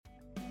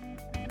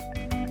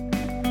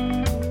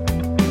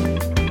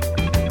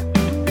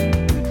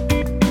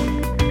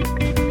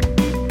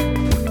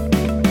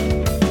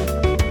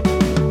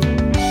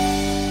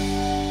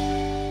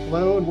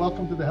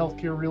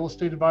Healthcare Real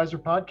Estate Advisor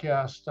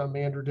podcast. I'm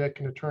Andrew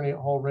Dick, an attorney at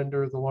Hall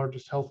Render, the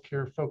largest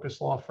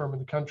healthcare-focused law firm in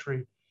the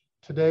country.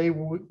 Today,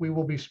 we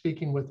will be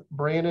speaking with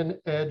Brandon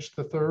Edge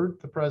III,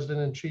 the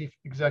President and Chief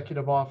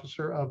Executive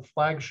Officer of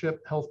Flagship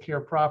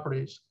Healthcare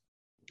Properties,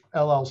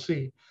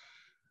 LLC.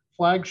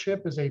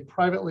 Flagship is a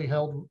privately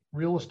held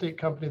real estate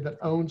company that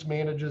owns,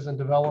 manages, and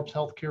develops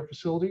healthcare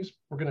facilities.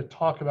 We're going to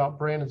talk about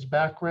Brandon's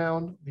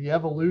background, the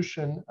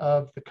evolution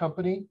of the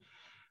company,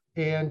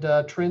 and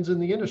trends in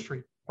the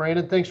industry.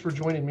 Brandon, thanks for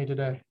joining me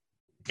today.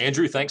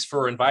 Andrew, thanks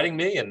for inviting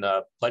me, and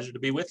pleasure to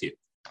be with you.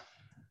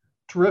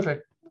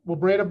 Terrific. Well,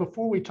 Brandon,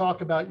 before we talk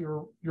about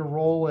your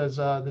role as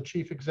the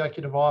Chief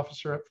Executive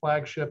Officer at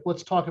Flagship,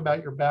 let's talk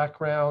about your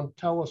background.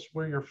 Tell us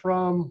where you're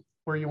from,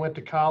 where you went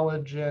to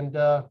college, and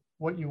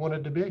what you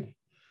wanted to be.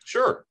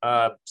 Sure.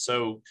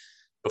 So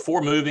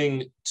before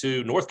moving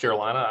to North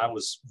Carolina, I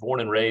was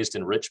born and raised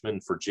in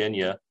Richmond,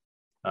 Virginia.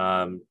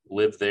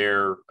 Lived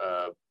there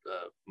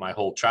my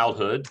whole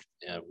childhood.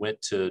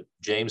 Went to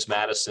James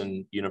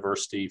Madison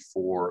University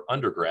for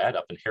undergrad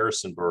up in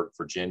Harrisonburg,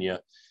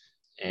 Virginia.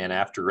 And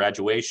after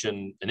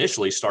graduation,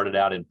 initially started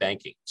out in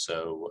banking.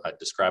 So I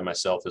describe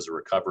myself as a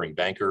recovering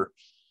banker.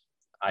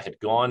 I had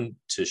gone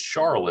to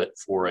Charlotte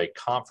for a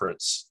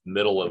conference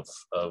middle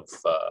of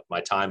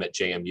my time at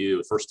JMU,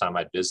 the first time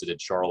I'd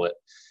visited Charlotte,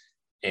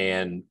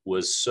 and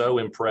was so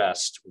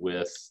impressed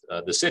with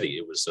the city.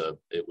 It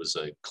was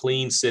a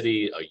clean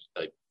city,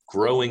 a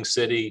growing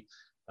city,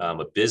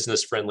 a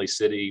business-friendly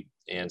city.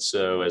 And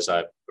so as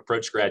I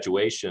approached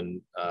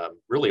graduation,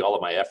 really all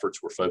of my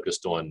efforts were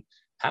focused on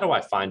how do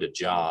I find a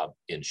job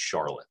in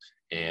Charlotte,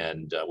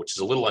 and which is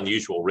a little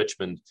unusual.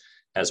 Richmond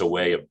has a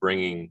way of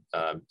bringing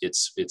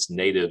its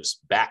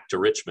natives back to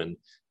Richmond,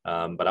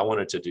 but I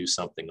wanted to do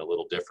something a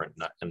little different.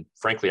 And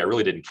frankly, I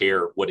really didn't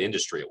care what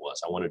industry it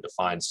was. I wanted to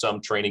find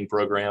some training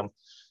program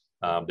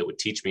that would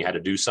teach me how to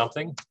do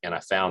something, and I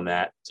found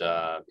that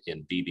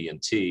in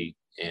BB&T,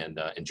 and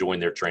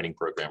joined their training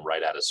program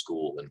right out of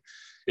school. And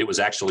it was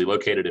actually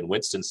located in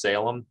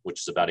Winston-Salem,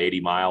 which is about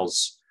 80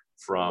 miles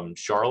from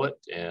Charlotte.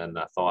 And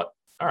I thought,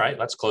 all right,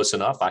 that's close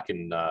enough. I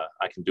can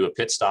do a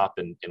pit stop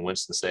in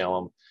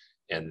Winston-Salem,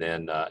 and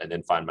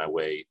then find my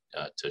way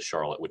to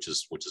Charlotte, which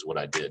is what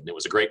I did. And it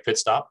was a great pit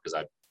stop because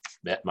I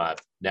met my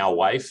now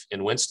wife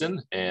in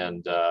Winston,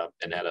 and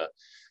had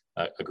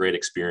a great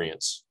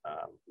experience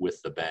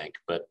with the bank.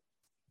 But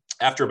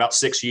after about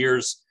 6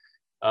 years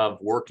of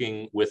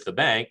working with the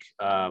bank,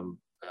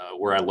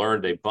 where I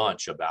learned a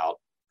bunch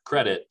about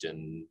credit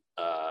and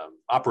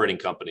operating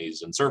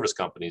companies and service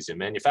companies and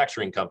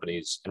manufacturing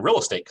companies and real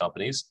estate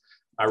companies,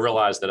 I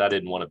realized that I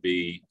didn't want to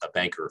be a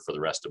banker for the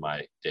rest of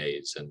my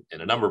days.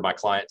 And a number of my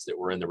clients that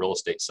were in the real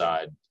estate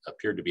side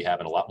appeared to be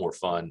having a lot more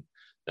fun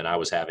than I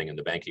was having in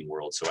the banking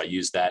world. So I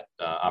used that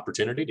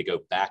opportunity to go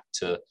back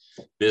to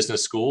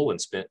business school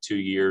and spent 2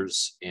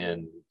 years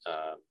in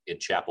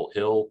Chapel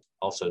Hill,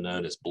 also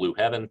known as Blue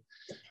Heaven.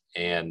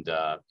 And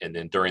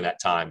then during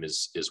that time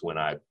is when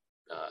I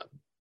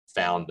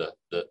found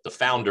the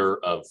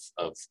founder of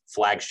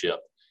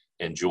Flagship,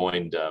 and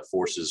joined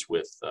forces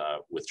with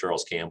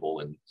Charles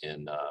Campbell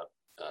in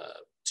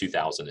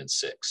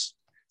 2006.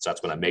 So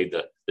that's when I made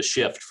the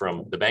shift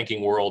from the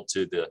banking world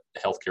to the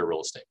healthcare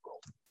real estate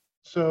world.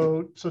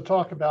 So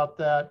talk about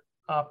that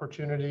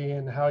opportunity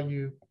and how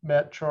you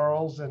met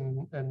Charles,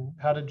 and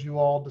how did you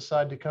all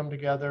decide to come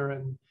together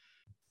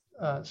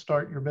and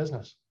start your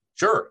business?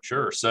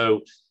 Sure.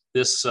 So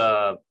this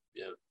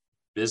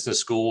business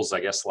schools, I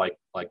guess, like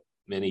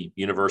many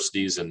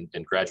universities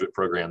and graduate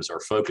programs, are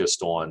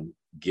focused on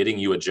getting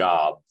you a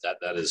job.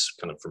 That is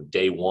kind of from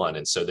day one.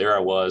 And so there I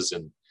was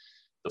in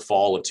the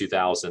fall of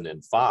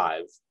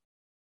 2005,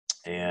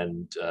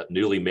 and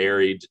newly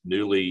married,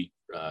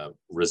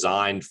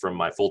 resigned from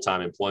my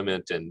full-time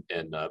employment, and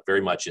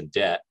very much in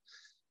debt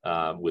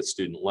with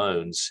student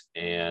loans.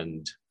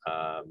 And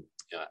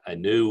I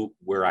knew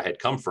where I had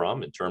come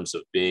from in terms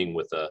of being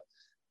with a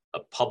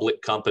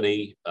public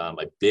company,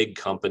 a big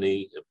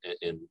company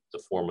in the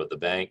form of the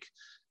bank.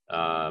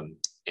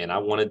 And I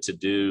wanted to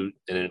do,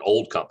 in an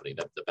old company,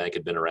 that the bank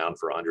had been around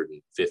for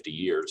 150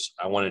 years.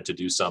 I wanted to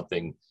do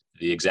something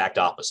the exact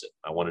opposite.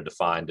 I wanted to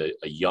find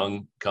a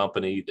young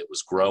company that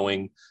was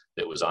growing,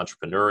 that was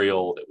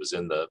entrepreneurial, that was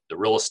in the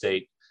real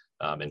estate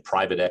and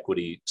private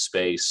equity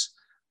space.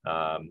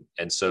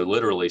 And so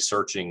literally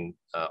searching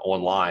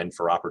online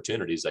for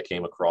opportunities, I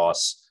came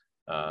across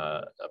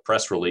a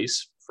press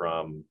release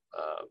from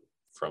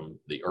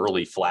the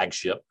early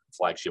Flagship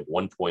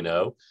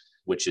 1.0,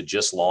 which had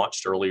just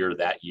launched earlier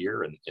that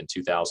year in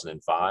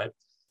 2005.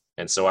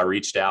 And so I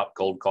reached out,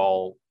 cold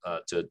call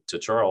to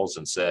Charles,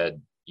 and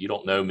said, you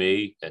don't know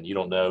me, and you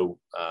don't know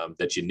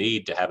that you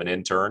need to have an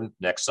intern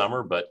next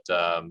summer, but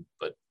I'm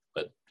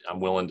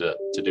willing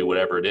to do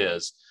whatever it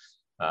is.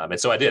 And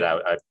so I did.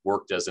 I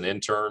worked as an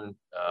intern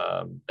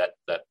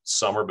that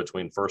summer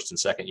between first and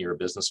second year of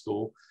business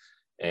school.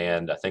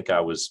 And I think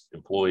I was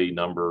employee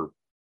number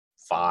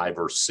 5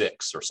 or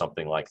 6 or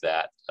something like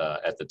that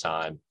at the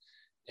time.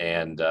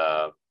 And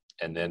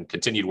and then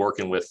continued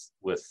working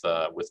with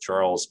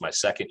Charles my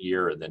second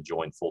year, and then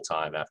joined full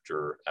time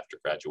after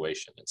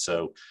graduation. And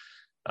so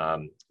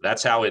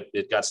that's how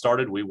it got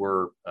started. We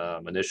were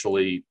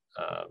initially,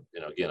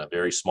 again, a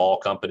very small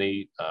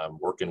company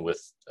working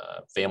with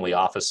family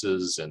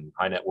offices and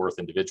high net worth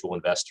individual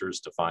investors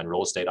to find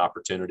real estate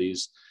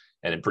opportunities,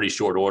 and in pretty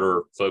short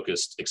order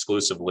focused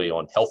exclusively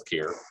on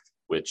healthcare,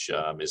 which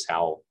is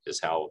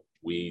how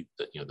we,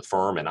 the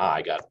firm and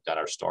I got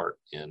our start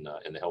in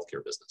the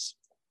healthcare business.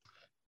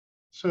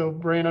 So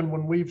Brandon,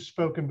 when we've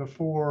spoken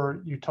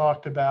before, you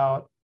talked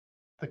about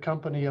the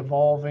company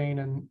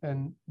evolving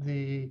and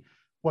the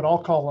what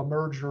I'll call a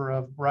merger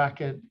of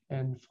Brackett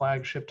and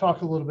Flagship.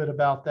 Talk a little bit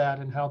about that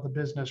and how the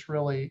business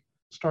really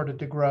started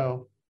to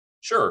grow.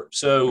 Sure.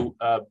 So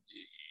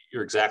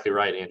you're exactly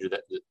right, Andrew.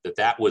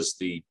 That was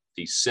the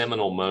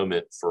seminal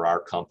moment for our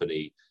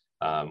company,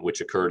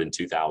 which occurred in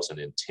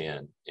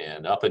 2010.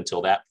 And up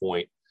until that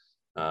point,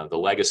 the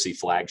legacy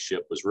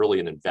Flagship was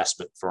really an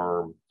investment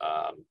firm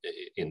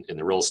in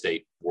the real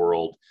estate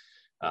world.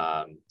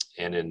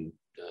 And in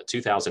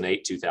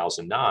 2008,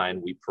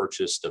 2009, we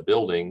purchased a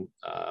building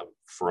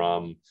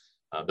from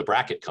the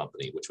Brackett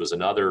Company, which was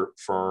another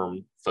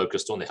firm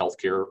focused on the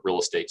healthcare real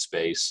estate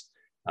space,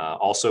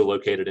 also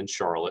located in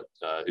Charlotte,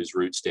 whose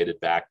roots dated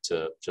back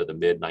to the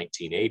mid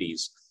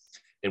 1980s.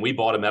 And we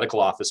bought a medical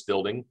office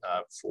building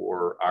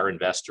for our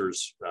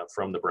investors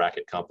from the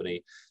Brackett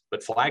Company.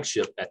 But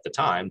Flagship at the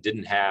time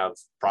didn't have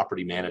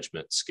property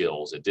management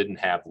skills. It didn't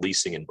have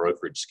leasing and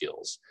brokerage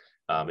skills.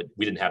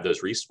 We didn't have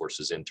those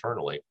resources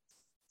internally.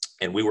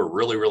 And we were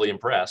really, really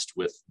impressed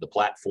with the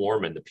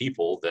platform and the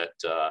people that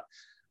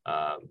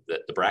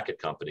the Brackett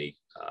Company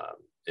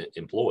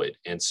employed.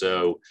 And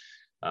so,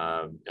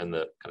 in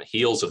the kind of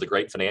heels of the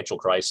great financial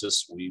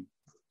crisis, we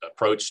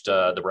approached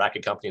the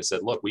Brackett Company and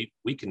said, look,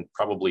 we can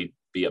probably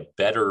be a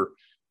better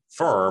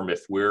firm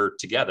if we're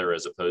together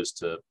as opposed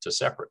to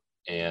separate.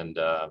 And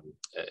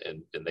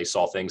they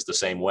saw things the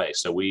same way.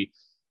 So we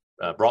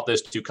brought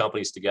those two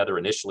companies together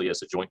initially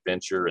as a joint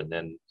venture. And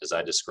then, as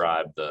I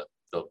described, the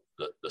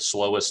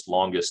slowest,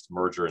 longest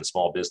merger in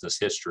small business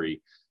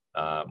history,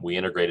 we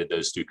integrated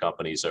those two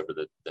companies over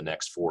the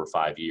next 4 or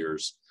 5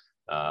 years.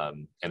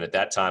 And at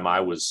that time, I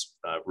was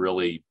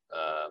really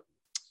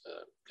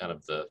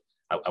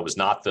I was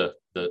not the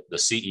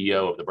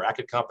CEO of the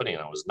Brackett Company,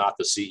 and I was not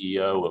the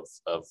CEO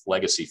of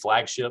Legacy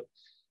Flagship.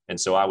 And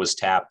so I was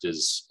tapped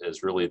as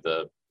really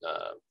the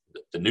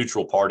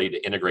neutral party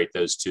to integrate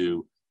those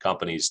two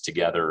companies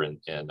together,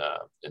 and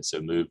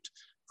so moved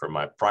from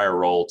my prior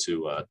role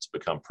to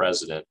become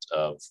president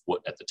of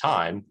what at the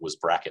time was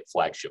Brackett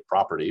Flagship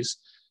Properties.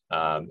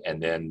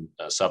 And then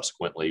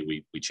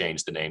subsequently, we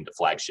changed the name to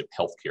Flagship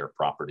Healthcare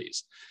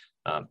Properties.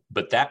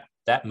 But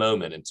that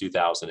moment in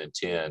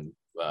 2010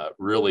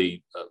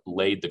 really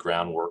laid the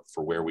groundwork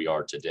for where we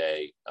are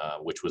today,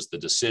 which was the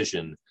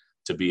decision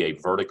to be a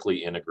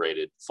vertically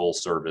integrated,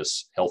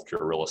 full-service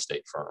healthcare real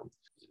estate firm.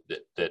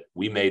 That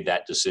we made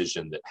that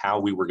decision that how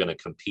we were going to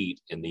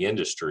compete in the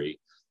industry,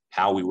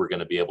 how we were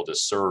going to be able to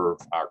serve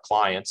our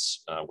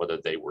clients, whether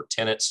they were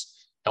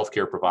tenants,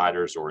 healthcare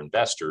providers, or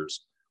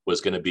investors,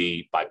 was going to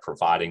be by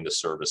providing the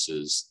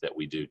services that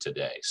we do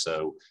today.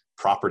 So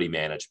property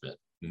management,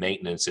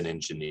 maintenance and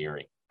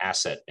engineering,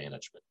 asset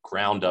management,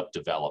 ground up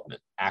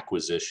development,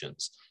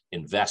 acquisitions,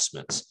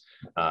 investments,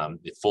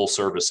 full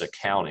service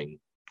accounting,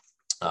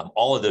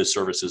 all of those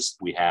services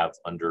we have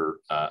under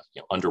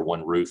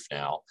one roof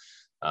now.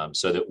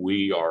 So that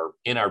we are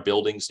in our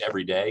buildings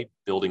every day,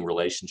 building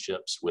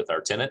relationships with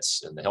our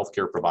tenants and the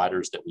healthcare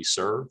providers that we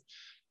serve.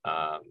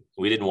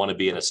 We didn't want to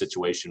be in a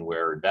situation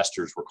where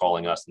investors were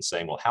calling us and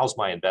saying, well, how's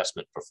my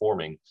investment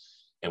performing?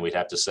 And we'd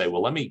have to say,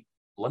 well, let me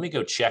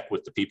go check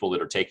with the people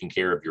that are taking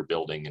care of your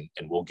building,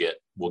 and we'll get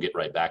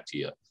right back to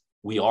you.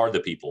 We are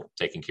the people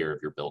taking care of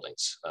your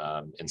buildings.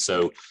 And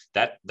so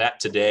that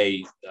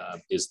today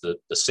is the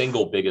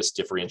single biggest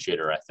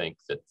differentiator, I think,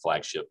 that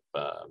Flagship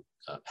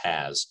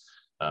has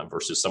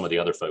versus some of the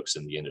other folks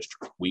in the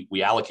industry.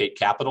 We allocate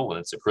capital, and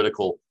it's a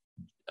critical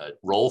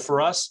role for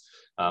us,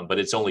 but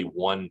it's only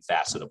one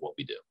facet of what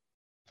we do.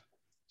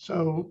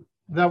 So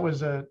that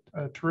was a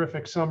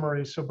terrific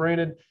summary. So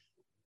Brandon,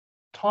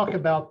 talk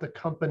about the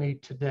company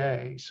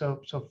today.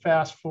 So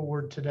fast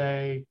forward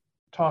today,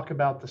 talk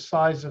about the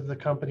size of the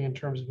company in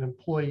terms of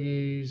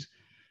employees,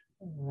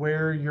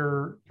 where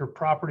your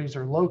properties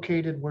are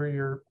located, where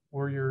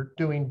you're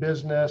doing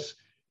business.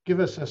 Give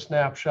us a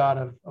snapshot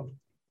of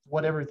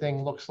what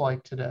everything looks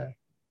like today.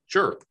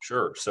 Sure.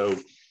 So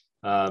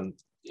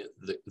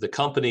the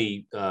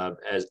company,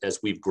 as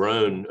we've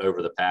grown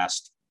over the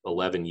past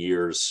 11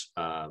 years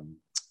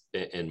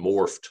and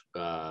morphed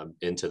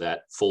into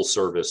that full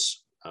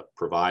service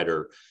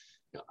provider,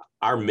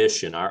 our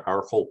mission,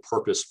 our whole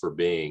purpose for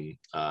being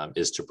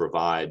is to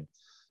provide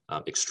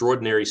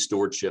extraordinary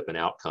stewardship and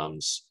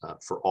outcomes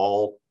for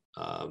all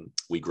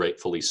we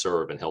gratefully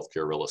serve in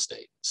healthcare real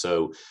estate.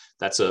 So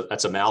that's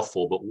a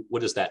mouthful, but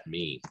what does that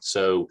mean?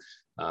 So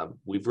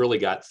we've really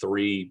got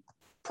three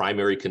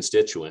primary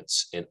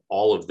constituents, and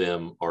all of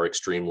them are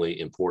extremely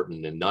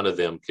important, and none of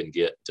them can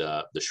get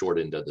the short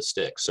end of the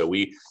stick. So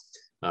we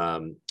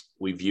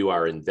view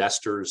our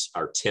investors,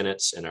 our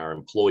tenants, and our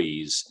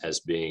employees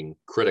as being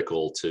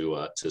critical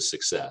to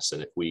success.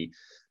 And if we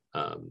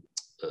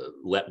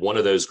let one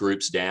of those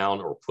groups down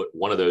or put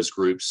one of those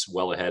groups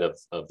well ahead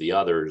of the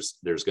others,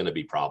 there's going to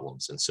be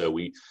problems. And so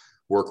we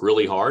work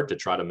really hard to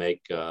try to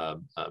make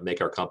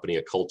our company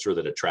a culture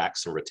that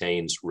attracts and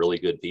retains really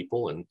good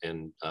people.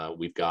 And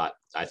we've got,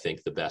 I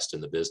think, the best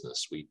in the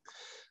business. We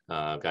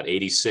got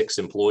 86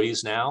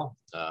 employees now,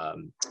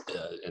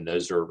 and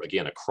those are,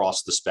 again,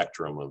 across the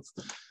spectrum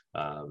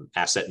of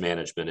asset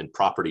management and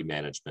property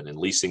management and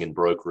leasing and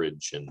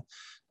brokerage, and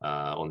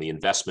on the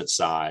investment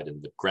side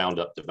and the ground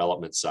up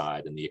development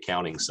side and the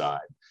accounting side.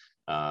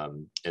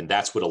 And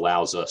that's what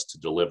allows us to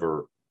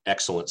deliver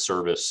excellent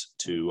service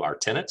to our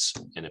tenants.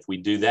 And if we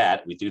do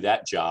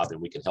that job and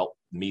we can help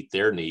meet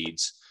their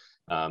needs,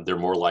 they're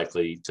more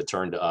likely to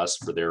turn to us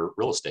for their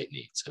real estate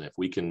needs. And if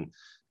we can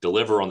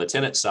deliver on the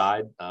tenant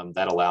side,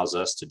 that allows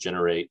us to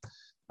generate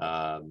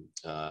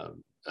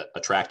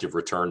attractive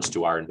returns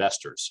to our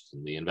investors.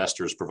 And the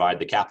investors provide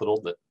the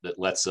capital that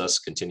lets us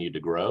continue to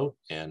grow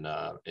and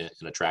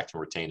attract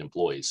and retain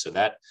employees. So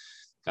that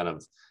kind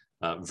of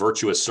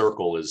virtuous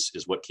circle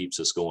is what keeps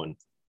us going.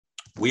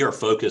 We are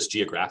focused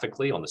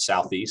geographically on the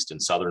Southeast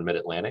and Southern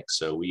Mid-Atlantic.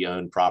 So we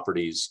own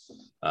properties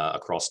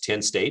across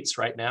 10 states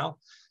right now.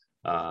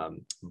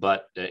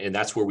 And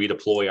that's where we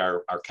deploy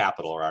our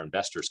capital, or our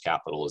investors'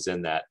 capital, is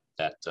in that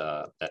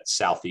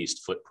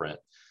Southeast footprint.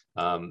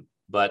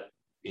 But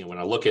when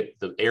I look at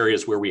the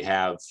areas where we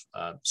have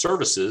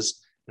services,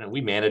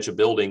 we manage a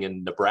building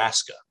in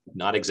Nebraska,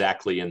 not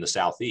exactly in the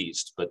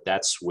Southeast, but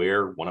that's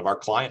where one of our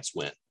clients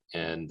went.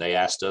 And they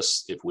asked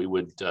us if we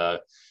would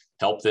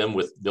help them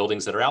with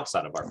buildings that are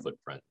outside of our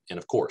footprint. And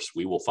of course,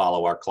 we will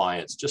follow our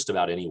clients just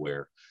about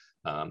anywhere.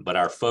 But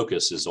our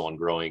focus is on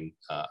growing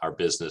our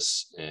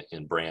business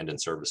in brand and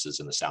services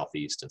in the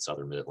Southeast and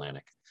Southern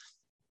Mid-Atlantic.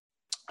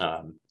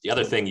 The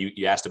other thing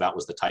you asked about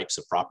was the types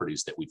of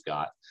properties that we've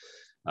got.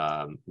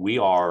 We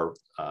are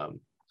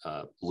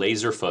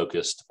laser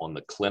focused on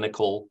the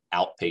clinical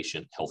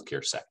outpatient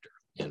healthcare sector.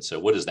 And so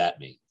what does that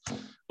mean?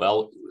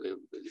 Well,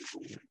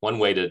 one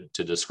way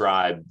to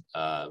describe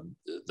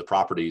the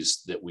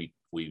properties that we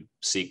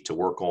seek to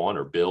work on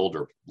or build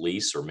or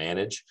lease or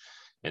manage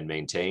and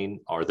maintain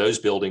are those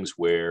buildings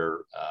where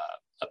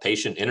a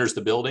patient enters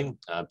the building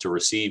to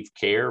receive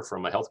care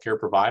from a healthcare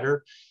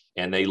provider,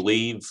 and they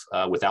leave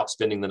without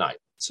spending the night.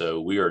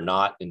 So we are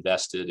not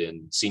invested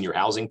in senior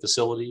housing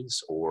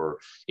facilities or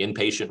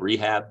inpatient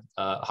rehab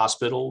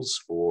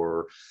hospitals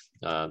or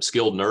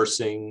skilled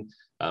nursing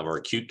or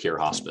acute care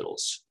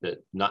hospitals.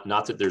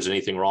 Not that there's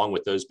anything wrong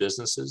with those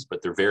businesses,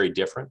 but they're very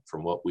different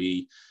from what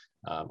we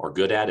are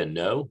good at and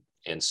know.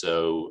 And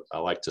so I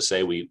like to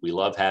say we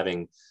love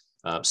having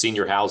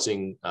senior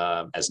housing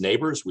as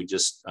neighbors. We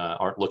just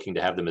aren't looking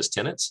to have them as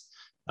tenants.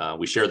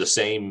 We share the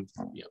same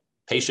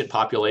patient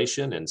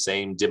population and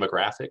same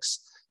demographics,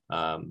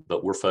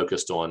 but we're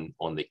focused on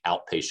the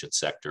outpatient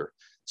sector.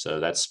 So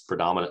that's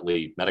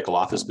predominantly medical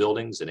office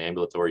buildings and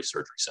ambulatory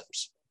surgery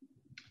centers.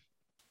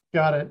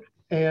 Got it.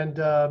 And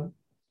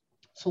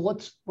so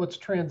let's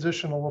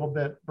transition a little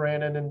bit,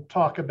 Brandon, and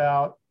talk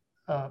about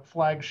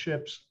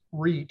Flagship's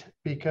REIT,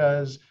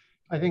 because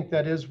I think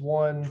that is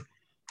one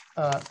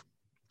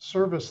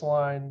service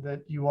line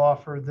that you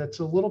offer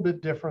that's a little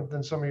bit different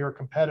than some of your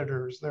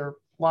competitors. There are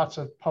lots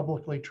of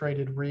publicly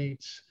traded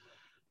REITs,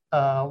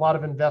 a lot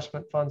of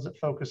investment funds that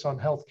focus on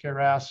healthcare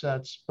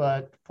assets,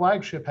 but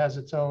Flagship has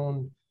its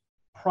own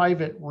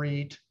private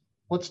REIT.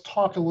 Let's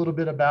talk a little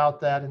bit about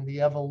that and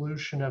the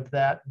evolution of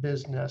that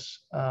business,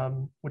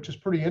 which is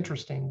pretty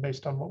interesting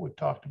based on what we've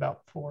talked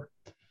about before.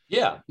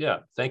 Yeah.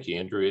 Thank you,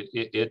 Andrew.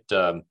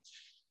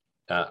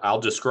 I'll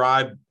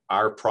describe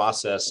our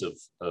process of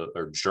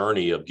or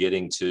journey of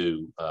getting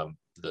to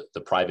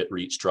the private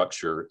REIT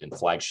structure in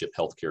Flagship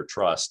Healthcare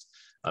Trust.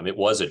 It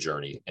was a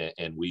journey,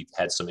 and we've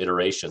had some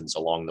iterations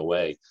along the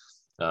way.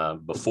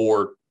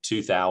 Before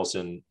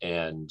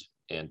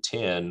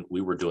 2010,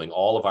 we were doing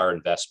all of our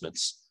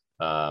investments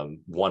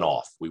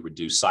one-off. We would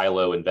do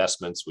silo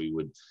investments. We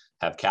would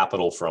have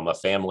capital from a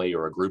family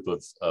or a group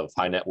of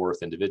high net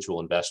worth individual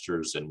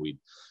investors, and we'd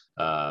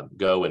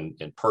go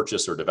and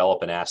purchase or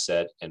develop an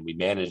asset, and we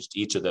managed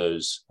each of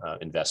those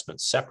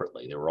investments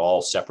separately. They were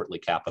all separately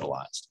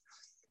capitalized,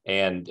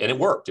 and it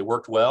worked. It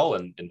worked well,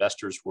 and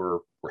investors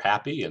were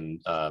happy,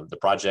 and the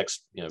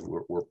projects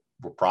were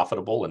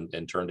profitable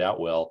and turned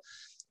out well.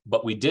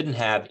 But we didn't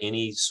have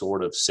any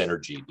sort of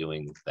synergy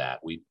doing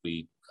that.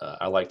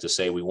 I like to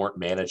say we weren't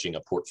managing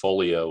a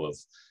portfolio of,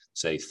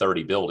 say,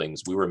 30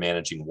 buildings. We were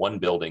managing one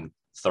building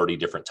 30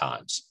 different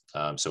times.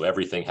 So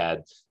everything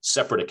had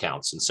separate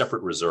accounts and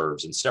separate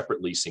reserves and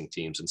separate leasing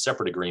teams and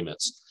separate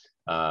agreements.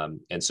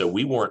 And so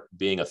we weren't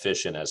being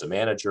efficient as a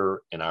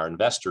manager, and our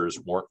investors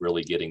weren't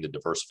really getting the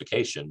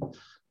diversification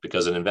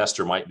because an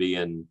investor might be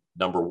in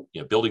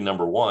building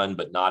number 1,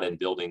 but not in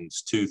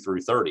buildings 2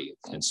 through 30.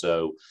 And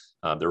so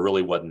there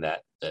really wasn't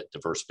that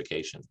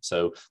diversification.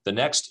 So the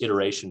next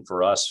iteration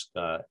for us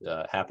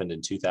happened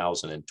in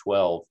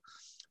 2012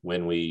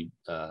 when we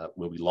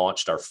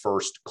launched our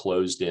first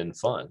closed-end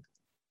fund.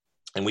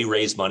 And we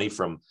raised money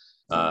from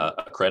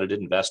accredited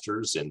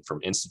investors and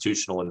from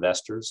institutional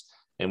investors.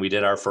 And we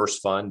did our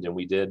first fund, and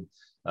we did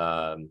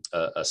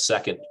a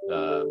second,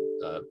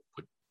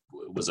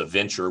 was a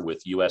venture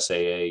with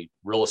USAA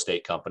Real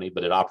Estate Company,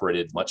 but it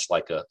operated much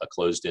like a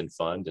closed-end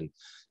fund, and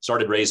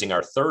started raising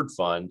our third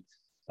fund.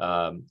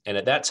 And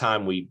at that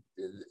time, we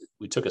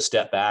took a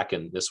step back,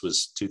 and this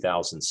was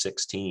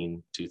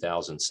 2016,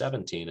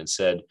 2017, and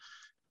said,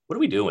 what are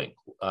we doing?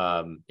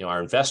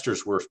 Our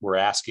investors were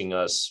asking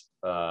us,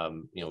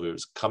 it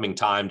was coming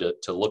time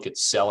to look at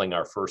selling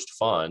our first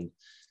fund,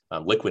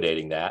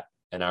 liquidating that.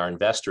 And our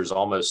investors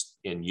almost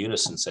in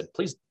unison said,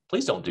 please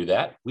don't do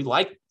that. We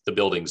like the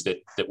buildings that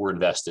we're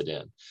invested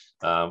in.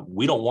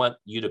 We don't want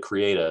you to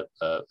create a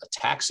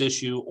tax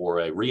issue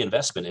or a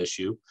reinvestment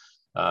issue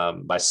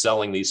by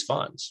selling these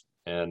funds.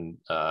 And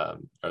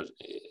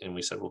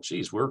we said, well,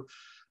 geez, we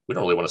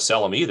don't really want to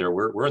sell them either.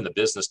 We're in the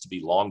business to be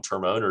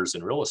long-term owners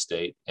in real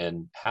estate.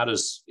 And how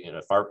does,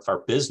 if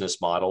our business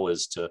model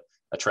is to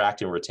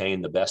attract and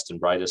retain the best and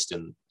brightest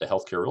in the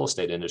healthcare real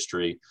estate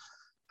industry,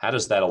 how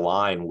does that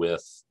align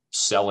with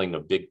selling a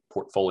big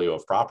portfolio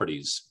of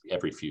properties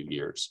every few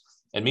years?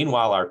 And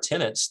meanwhile, our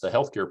tenants, the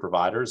healthcare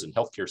providers and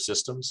healthcare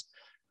systems,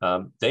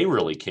 they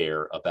really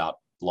care about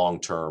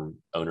long-term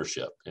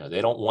ownership.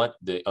 They don't want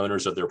the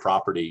owners of their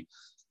property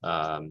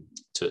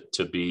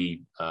to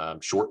be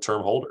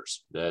short-term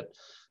holders. That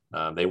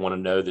they want to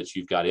know that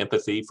you've got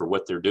empathy for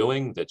what they're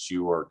doing, that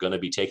you are going to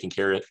be taking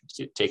care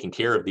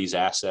of these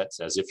assets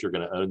as if you're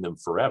going to own them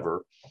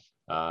forever.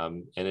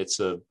 And it's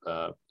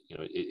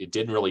it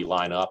didn't really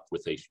line up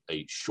with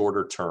a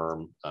shorter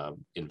term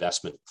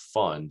investment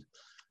fund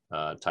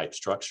type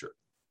structure.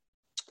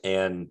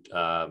 And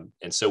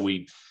so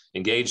we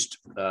engaged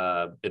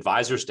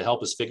advisors to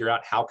help us figure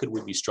out how could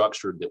we be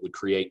structured that would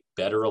create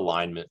better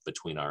alignment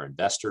between our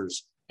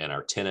investors and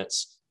our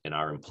tenants and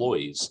our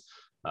employees.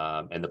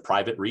 And the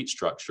private REIT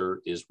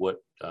structure is what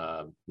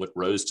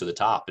rose to the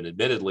top. And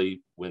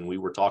admittedly, when we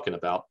were talking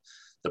about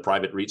the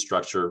private REIT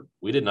structure,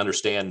 we didn't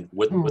understand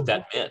what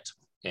that meant.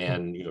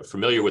 And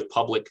familiar with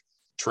public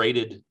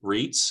traded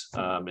REITs,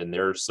 and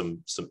there's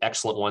some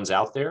excellent ones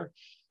out there,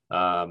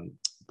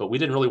 but we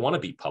didn't really want to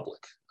be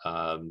public.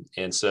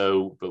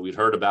 But we'd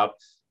heard about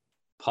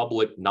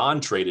public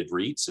non-traded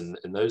REITs,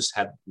 and those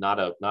had not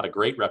a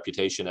great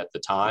reputation at the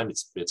time.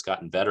 It's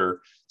gotten better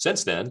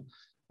since then.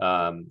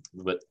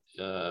 But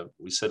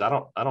we said, I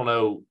don't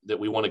know that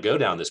we want to go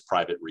down this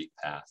private REIT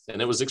path.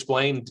 And it was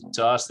explained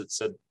to us that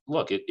said,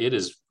 look, it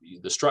is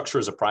the structure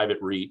as a private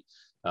REIT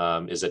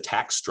is a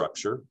tax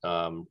structure.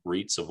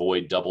 REITs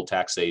avoid double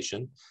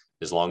taxation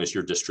as long as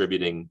you're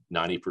distributing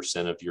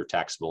 90% of your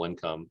taxable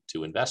income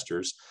to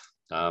investors.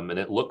 And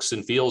it looks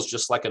and feels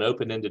just like an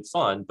open-ended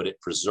fund, but it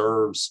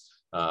preserves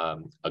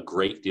a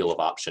great deal of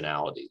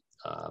optionality.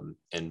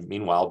 And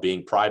meanwhile,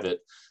 being private,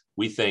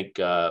 we think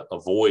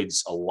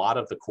avoids a lot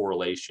of the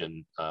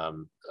correlation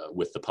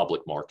with the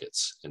public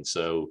markets. And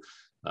so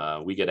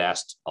we get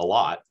asked a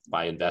lot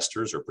by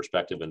investors or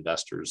prospective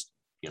investors,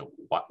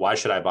 why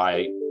should I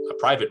buy a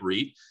private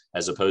REIT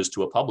as opposed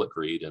to a public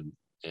REIT?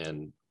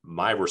 And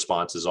my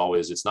response is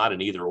always, it's not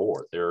an either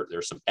or.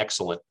 There's some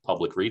excellent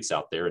public REITs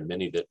out there, and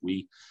many that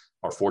we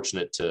are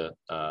fortunate to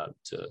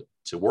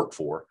work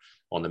for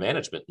on the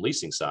management and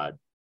leasing side.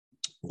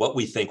 What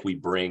we think we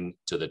bring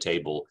to the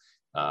table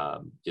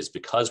is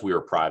because we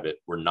are private,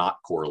 we're not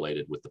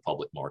correlated with the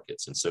public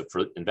markets. And so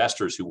for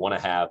investors who want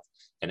to have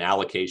an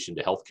allocation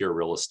to healthcare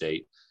real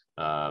estate,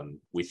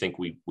 we think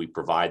we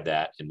provide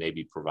that, and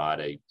maybe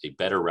provide a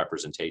better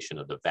representation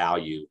of the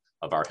value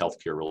of our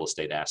healthcare real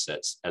estate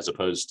assets as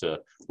opposed to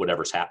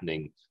whatever's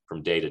happening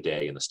from day to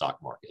day in the stock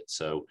market.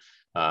 So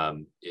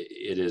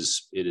it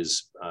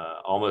is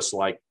almost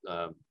like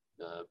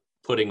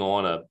putting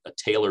on a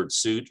tailored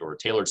suit or a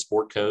tailored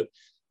sport coat.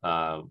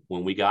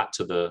 When we got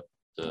to the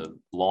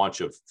launch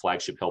of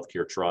Flagship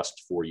Healthcare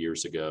Trust 4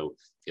 years ago,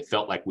 it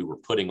felt like we were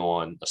putting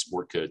on a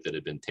sport coat that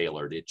had been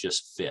tailored. It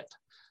just fit.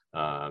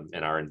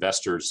 And our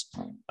investors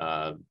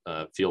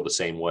feel the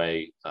same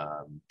way.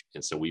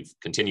 And so we've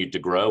continued to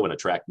grow and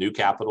attract new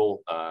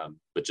capital,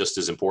 but just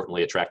as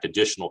importantly, attract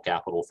additional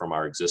capital from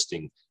our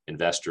existing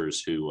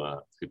investors who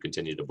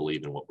continue to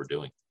believe in what we're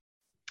doing.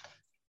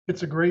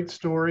 It's a great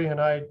story, and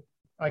I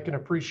can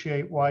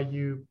appreciate why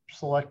you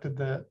selected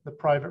the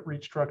private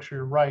REIT structure.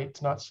 You're right,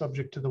 it's not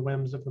subject to the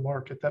whims of the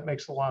market. That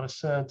makes a lot of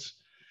sense.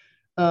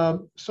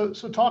 So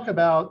talk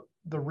about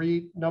the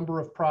REIT, number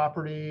of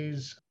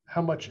properties,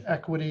 how much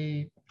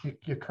equity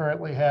you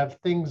currently have,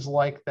 things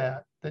like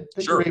that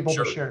you're able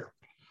to share.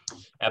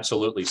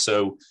 Absolutely.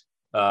 So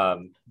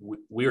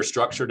we are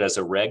structured as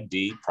a Reg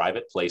D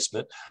private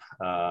placement.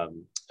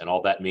 And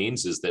all that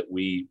means is that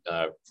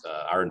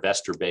our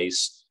investor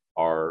base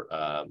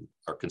are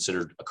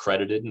considered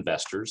accredited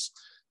investors.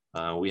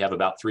 We have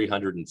about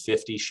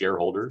 350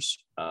 shareholders.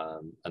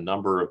 A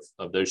number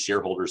of those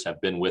shareholders have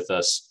been with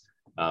us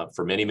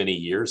for many, many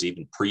years,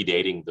 even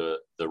predating the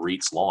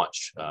REIT's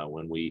launch.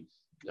 When we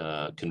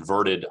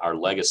converted our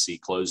legacy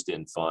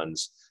closed-end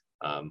funds,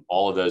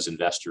 all of those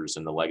investors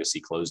in the legacy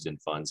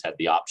closed-end funds had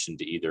the option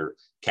to either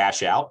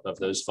cash out of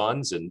those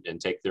funds and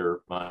take their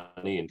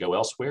money and go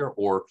elsewhere,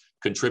 or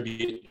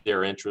contribute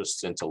their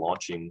interests into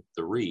launching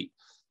the REIT.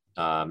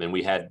 And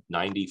we had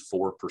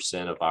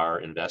 94% of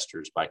our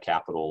investors by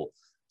capital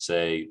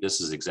say,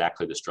 this is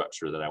exactly the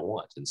structure that I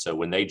want. And so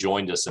when they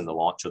joined us in the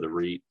launch of the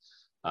REIT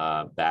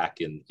back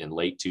in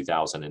late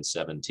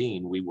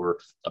 2017, we were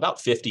about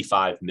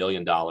 $55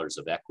 million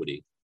of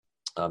equity.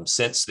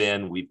 Since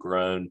then, we've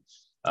grown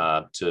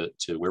to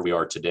where we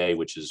are today,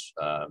 which is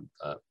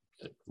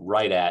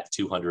right at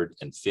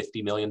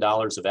 $250 million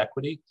of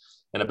equity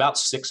and about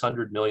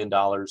 $600 million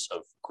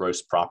of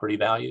gross property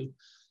value.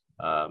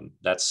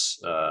 That's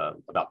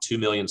about 2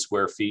 million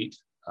square feet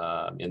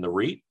in the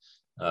REIT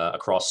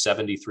across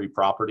 73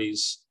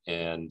 properties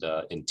and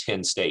in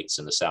 10 states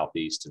in the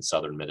Southeast and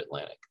Southern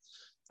Mid-Atlantic.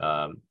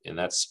 And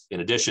that's in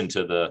addition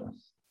to the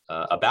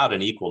about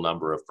an equal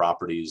number of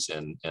properties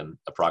and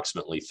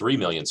approximately 3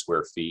 million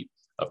square feet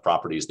of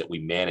properties that we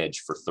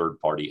manage for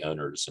third-party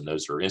owners. And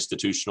those are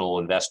institutional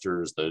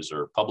investors, those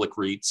are public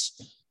REITs,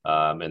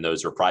 and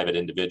those are private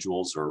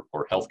individuals or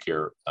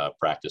healthcare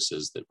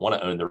practices that want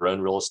to own their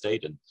own real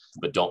estate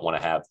but don't want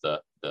to have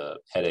the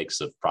headaches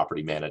of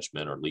property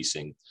management or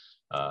leasing.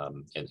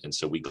 And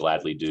so we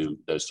gladly do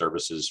those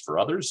services for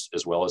others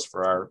as well as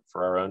for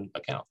our own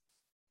account.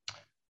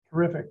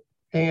 Terrific.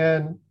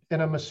 And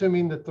I'm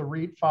assuming that the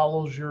REIT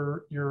follows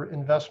your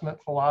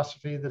investment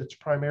philosophy, that it's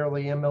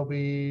primarily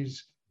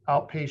MOBs,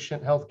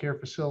 outpatient healthcare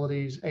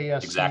facilities,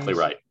 ASCs. Exactly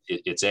right.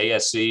 It's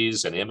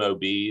ASCs and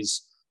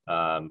MOBs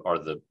are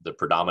the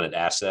predominant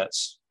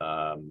assets.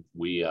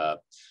 We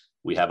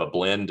have a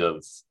blend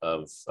of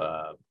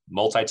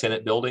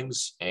multi-tenant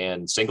buildings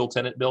and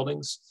single-tenant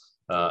buildings.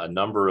 A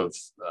number of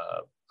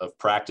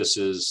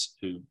practices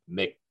who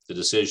make the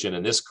decision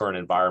in this current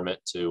environment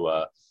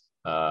to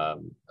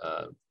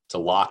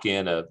lock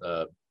in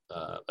a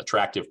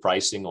attractive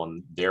pricing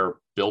on their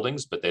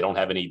buildings, but they don't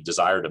have any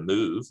desire to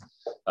move.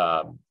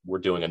 We're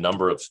doing a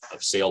number of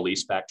sale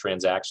leaseback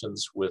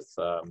transactions with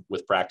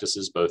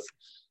practices, both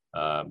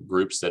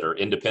groups that are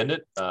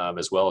independent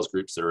as well as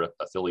groups that are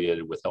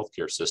affiliated with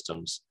healthcare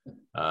systems.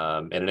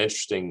 And an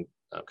interesting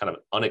kind of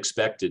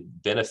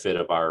unexpected benefit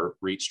of our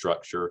REIT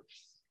structure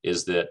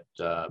is that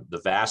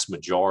the vast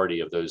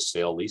majority of those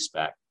sale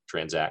leaseback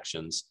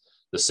transactions,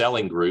 the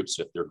selling groups,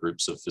 if they're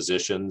groups of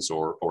physicians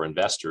or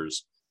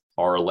investors,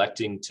 are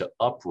electing to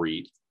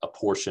upreit a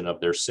portion of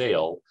their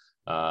sale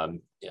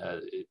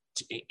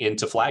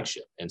into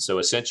Flagship. And so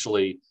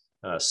essentially,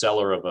 a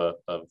seller of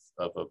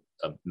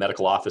a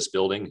medical office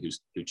building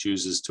who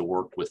chooses to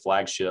work with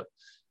Flagship,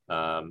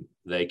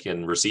 they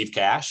can receive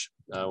cash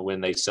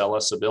when they sell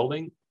us a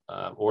building,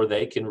 or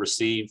they can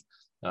receive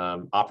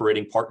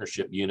operating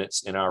partnership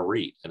units in our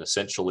REIT. And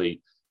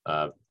essentially,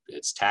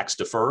 it's tax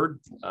deferred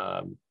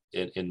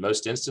in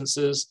most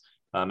instances.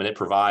 And it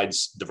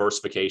provides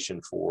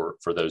diversification for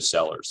those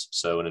sellers.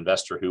 So an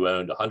investor who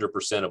owned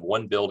 100% of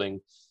one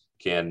building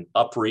can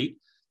upreit,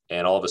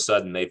 and all of a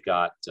sudden they've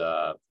got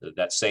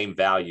that same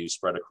value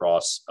spread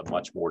across a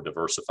much more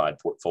diversified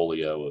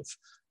portfolio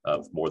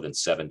of more than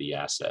 70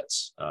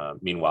 assets.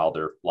 Meanwhile,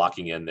 they're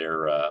locking in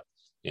their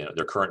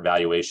current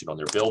valuation on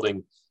their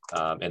building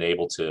and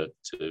able to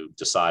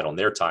decide on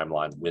their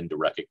timeline when to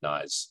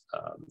recognize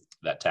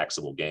that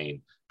taxable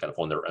gain kind of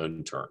on their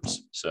own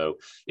terms. So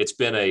it's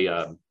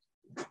been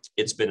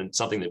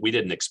something that we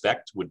didn't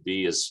expect would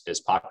be as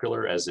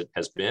popular as it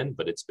has been,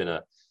 but it's been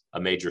a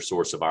major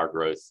source of our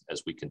growth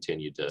as we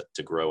continue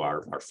to grow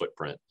our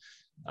footprint.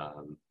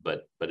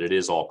 But it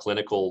is all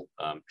clinical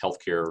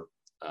healthcare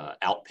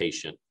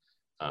outpatient.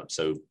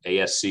 So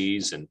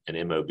ASCs and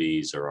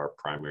MOBs are our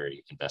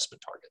primary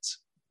investment targets.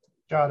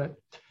 Got it.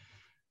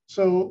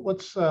 So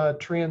let's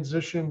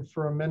transition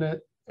for a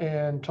minute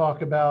and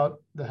talk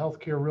about the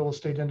healthcare real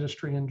estate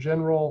industry in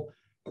general.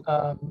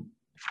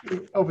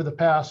 Over the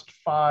past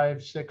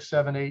 5, 6,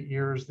 7, 8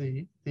 years,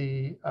 the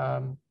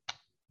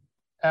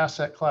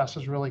asset class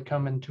has really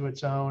come into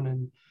its own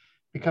and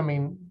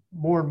becoming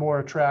more and more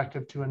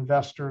attractive to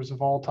investors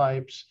of all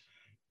types.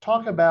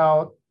 Talk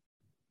about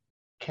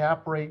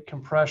cap rate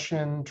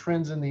compression,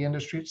 trends in the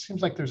industry. It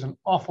seems like there's an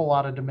awful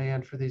lot of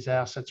demand for these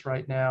assets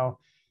right now.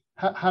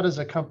 How does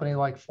a company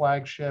like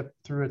Flagship,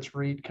 through its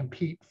REIT,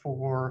 compete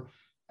for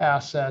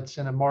assets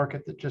in a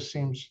market that just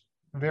seems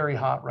very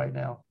hot right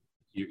now?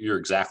 You're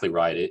exactly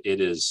right.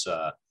 It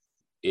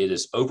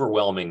is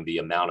overwhelming the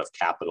amount of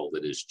capital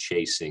that is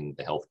chasing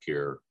the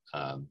healthcare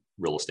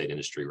real estate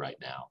industry right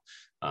now.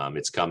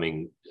 It's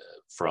coming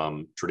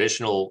from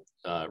traditional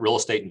real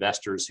estate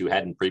investors who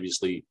hadn't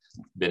previously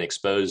been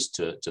exposed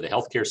to the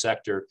healthcare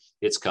sector.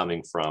 It's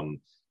coming from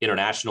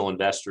international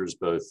investors,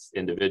 both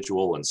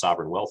individual and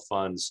sovereign wealth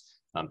funds.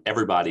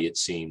 Everybody, it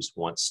seems,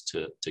 wants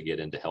to get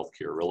into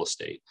healthcare real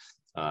estate.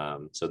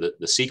 So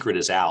the secret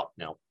is out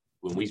now.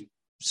 when we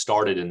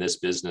started in this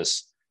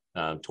business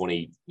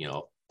 20,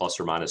 plus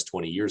or minus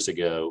 20 years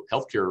ago,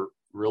 healthcare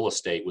real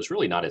estate was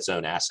really not its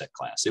own asset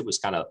class. It was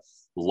kind of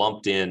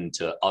lumped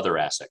into other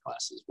asset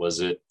classes. Was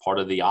it part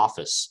of the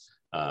office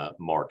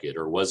market,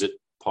 or was it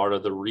part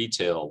of the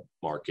retail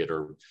market,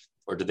 or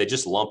did they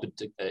just lump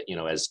it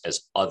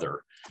as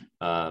other?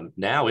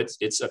 Now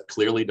it's a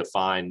clearly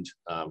defined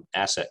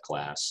asset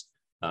class,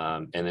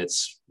 and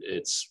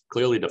it's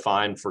clearly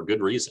defined for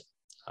good reason.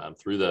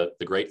 Through the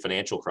great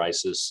financial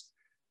crisis,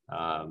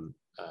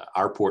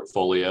 our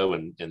portfolio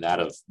and that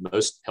of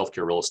most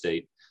healthcare real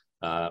estate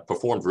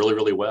performed really,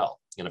 really well.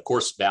 And of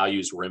course,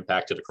 values were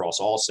impacted across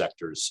all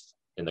sectors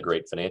in the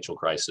great financial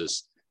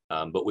crisis,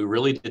 but we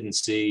really didn't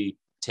see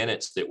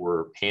tenants that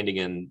were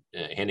handing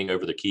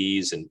over the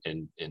keys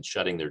and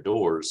shutting their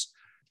doors.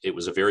 It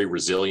was a very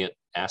resilient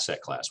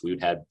asset class. We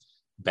would have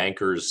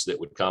bankers that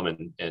would come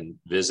and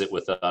visit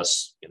with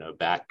us,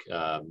 back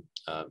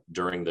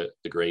during the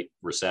Great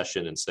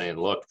Recession, and saying,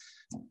 look,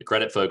 the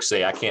credit folks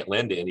say I can't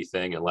lend to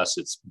anything unless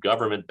it's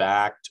government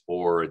backed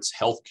or it's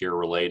healthcare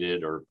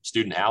related or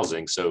student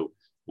housing. So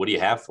what do you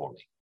have for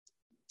me?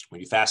 When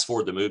you fast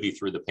forward the movie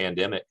through the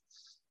pandemic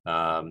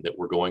that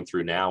we're going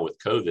through now with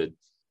COVID,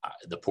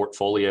 the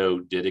portfolio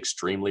did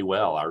extremely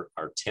well.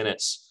 Our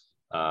tenants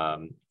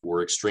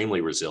were extremely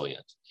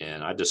resilient,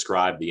 and I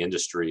describe the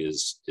industry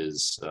as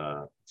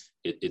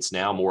it's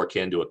now more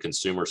akin to a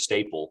consumer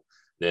staple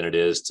than it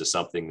is to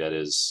something that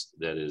is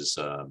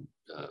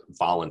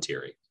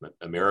voluntary.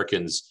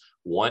 Americans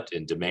want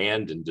and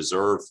demand and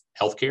deserve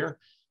healthcare,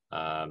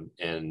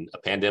 and a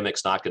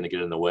pandemic's not going to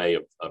get in the way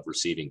of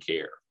receiving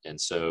care. And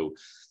so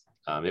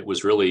it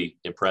was really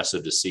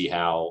impressive to see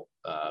how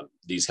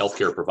these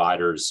healthcare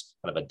providers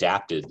kind of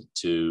adapted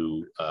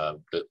to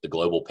the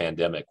global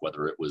pandemic,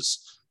 whether it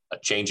was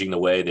changing the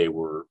way they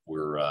were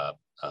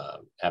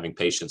having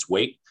patients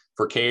wait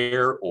for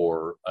care,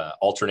 or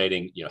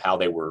alternating, how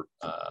they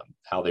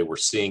were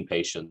seeing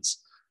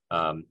patients.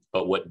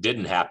 But what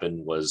didn't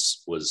happen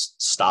was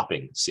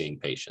stopping seeing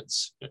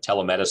patients.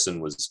 Telemedicine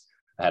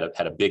had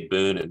a big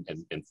boon,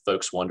 and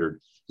folks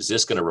wondered, is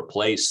this going to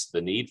replace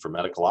the need for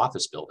medical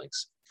office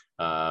buildings?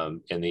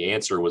 And the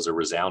answer was a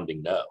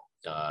resounding no.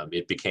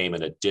 It became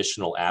an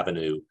additional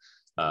avenue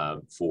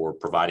for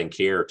providing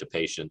care to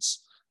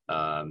patients,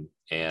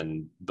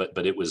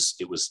 but it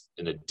was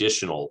an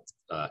additional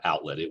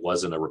outlet. It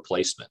wasn't a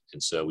replacement.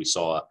 And so we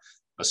saw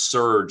a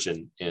surge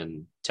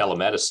in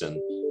telemedicine,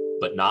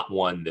 but not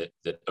one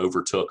that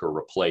overtook or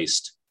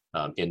replaced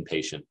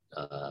inpatient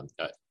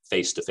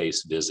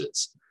face-to-face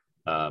visits.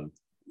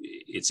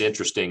 It's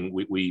interesting.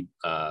 We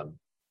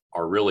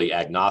are really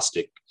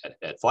agnostic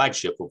at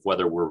Flagship of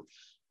whether we're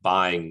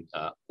buying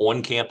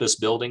on-campus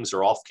buildings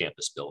or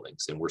off-campus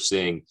buildings. And we're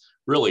seeing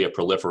really a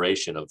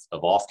proliferation of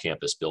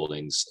off-campus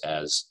buildings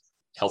as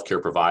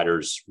healthcare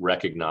providers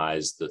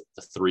recognize the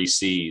 3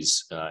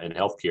 C's in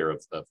healthcare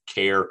of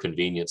care,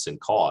 convenience, and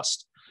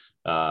cost.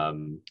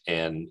 And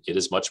it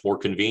is much more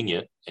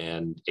convenient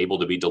and able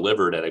to be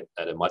delivered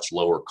at a much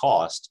lower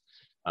cost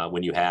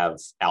when you have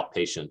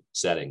outpatient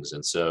settings.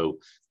 And so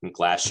I think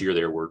last year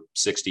there were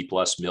 60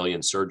 plus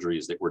million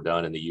surgeries that were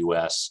done in the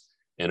US,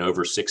 and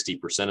over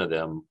 60% of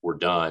them were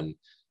done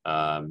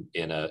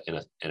in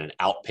an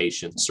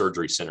outpatient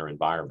surgery center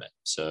environment.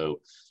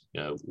 So,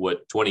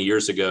 what 20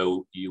 years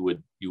ago you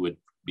would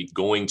be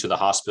going to the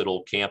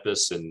hospital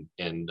campus and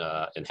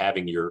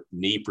having your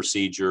knee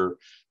procedure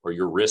or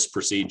your wrist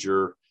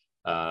procedure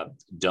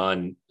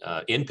done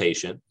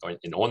inpatient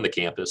and on the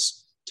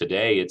campus.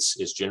 Today,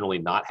 it's generally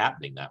not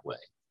happening that way.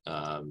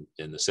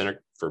 And the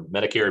Center for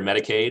Medicare and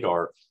Medicaid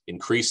are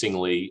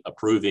increasingly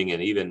approving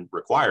and even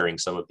requiring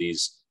some of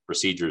these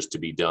procedures to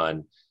be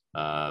done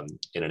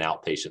in an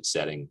outpatient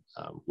setting,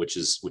 which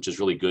is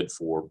really good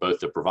for both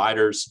the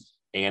providers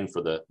and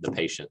for the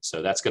patient.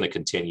 So that's going to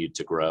continue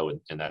to grow,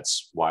 and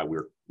that's why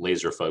we're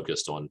laser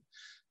focused on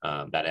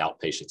that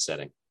outpatient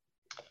setting.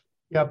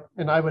 Yep,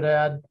 and I would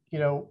add,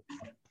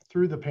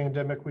 through the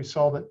pandemic, we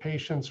saw that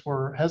patients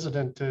were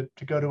hesitant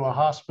to go to a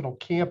hospital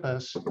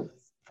campus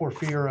for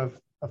fear of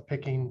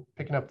picking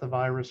up the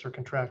virus or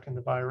contracting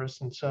the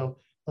virus. And so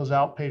those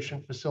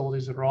outpatient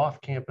facilities that are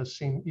off campus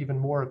seem even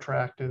more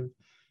attractive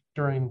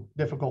during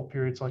difficult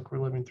periods like we're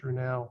living through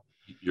now.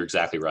 You're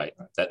exactly right.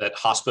 That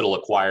hospital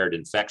acquired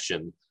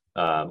infection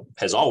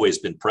has always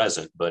been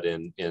present, but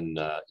in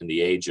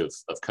the age of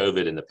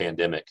COVID and the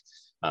pandemic,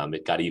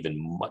 it got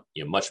even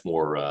much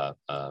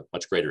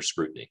greater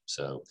scrutiny.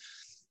 So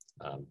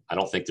I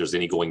don't think there's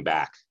any going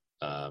back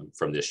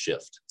from this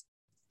shift.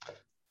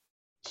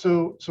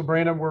 So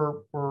Brandon,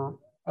 we're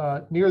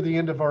near the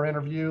end of our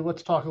interview.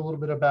 Let's talk a little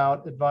bit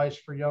about advice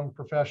for young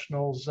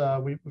professionals.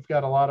 We've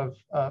got a lot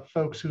of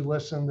folks who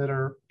listen that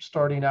are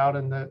starting out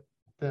in the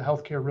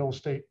healthcare real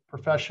estate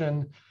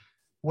profession.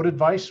 What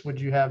advice would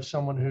you have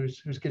someone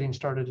who's getting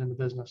started in the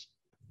business?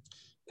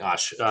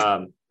 Gosh,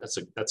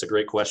 that's a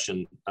great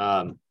question.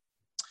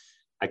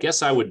 I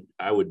guess I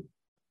would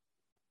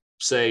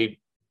say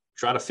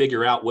try to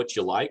figure out what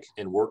you like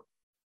and work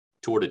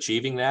toward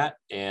achieving that.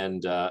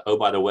 And oh,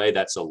 by the way,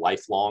 that's a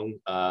lifelong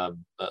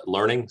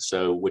learning.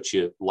 So what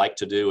you like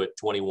to do at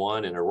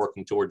 21 and are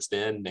working towards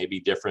then may be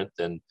different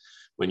than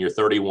when you're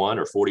 31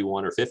 or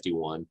 41 or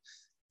 51.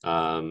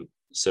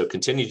 So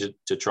continue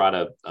to try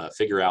to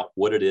figure out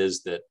what it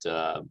is that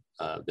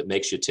that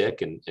makes you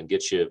tick and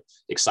gets you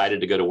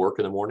excited to go to work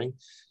in the morning.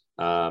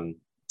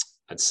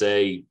 I'd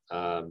say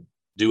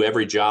do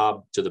every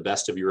job to the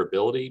best of your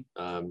ability,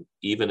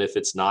 even if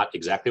it's not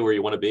exactly where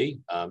you want to be,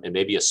 and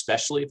maybe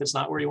especially if it's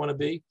not where you want to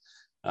be.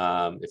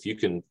 If you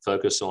can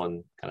focus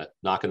on kind of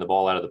knocking the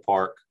ball out of the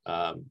park,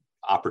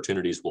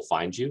 opportunities will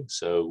find you.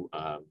 So,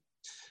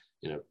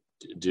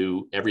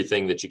 do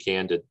everything that you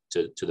can to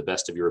the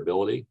best of your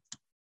ability.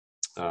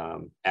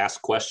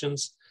 Ask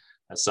questions.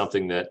 That's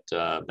something that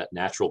that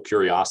natural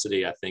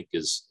curiosity, I think,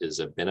 is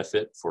a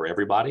benefit for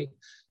everybody.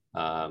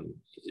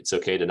 It's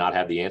okay to not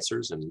have the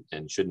answers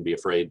and shouldn't be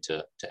afraid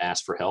to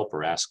ask for help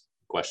or ask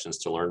questions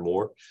to learn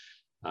more.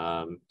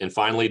 And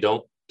finally,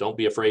 don't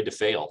be afraid to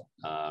fail.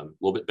 A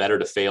little bit better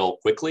to fail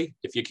quickly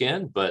if you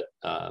can, but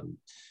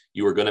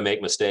you are going to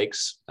make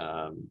mistakes.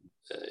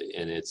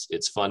 And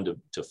it's fun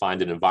to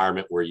find an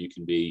environment where you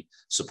can be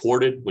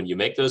supported when you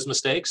make those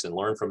mistakes and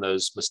learn from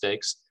those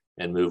mistakes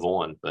and move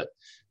on. But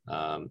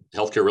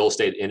healthcare real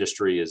estate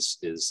industry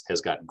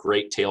has got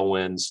great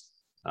tailwinds.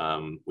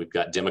 We've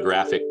got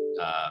demographics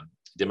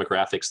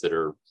that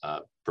are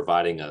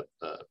providing a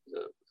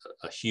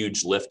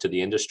huge lift to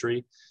the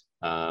industry.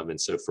 And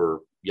so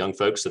for young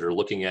folks that are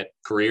looking at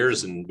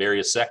careers in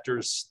various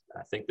sectors,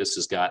 I think this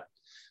has got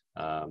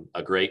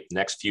a great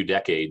next few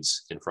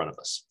decades in front of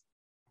us.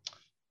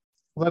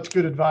 Well, that's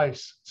good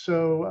advice.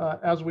 So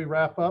as we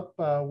wrap up,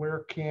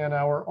 where can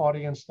our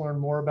audience learn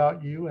more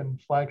about you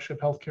and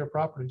Flagship Healthcare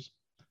Properties?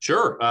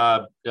 Sure.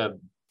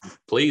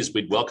 Please,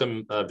 we'd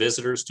welcome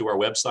visitors to our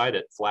website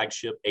at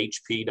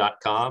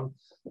flagshiphp.com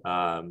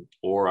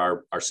or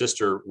our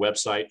sister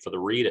website for the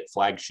REIT at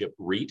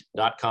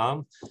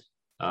flagshipreit.com.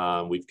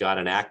 We've got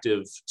an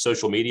active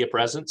social media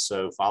presence,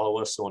 so follow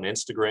us on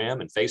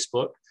Instagram and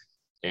Facebook.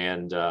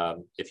 And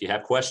if you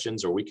have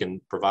questions or we can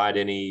provide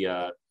any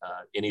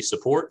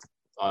support,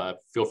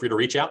 feel free to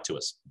reach out to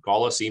us.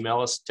 Call us,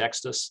 email us,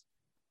 text us.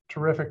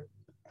 Terrific.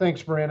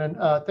 Thanks, Brandon.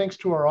 Thanks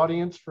to our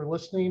audience for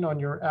listening on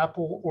your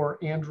Apple or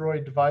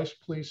Android device.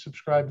 Please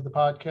subscribe to the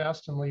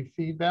podcast and leave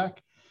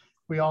feedback.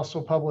 We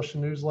also publish a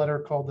newsletter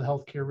called the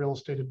Healthcare Real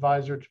Estate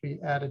Advisor. To be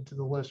added to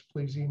the list,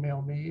 please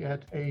email me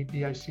at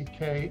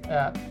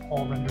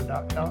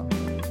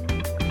adick@hallrender.com.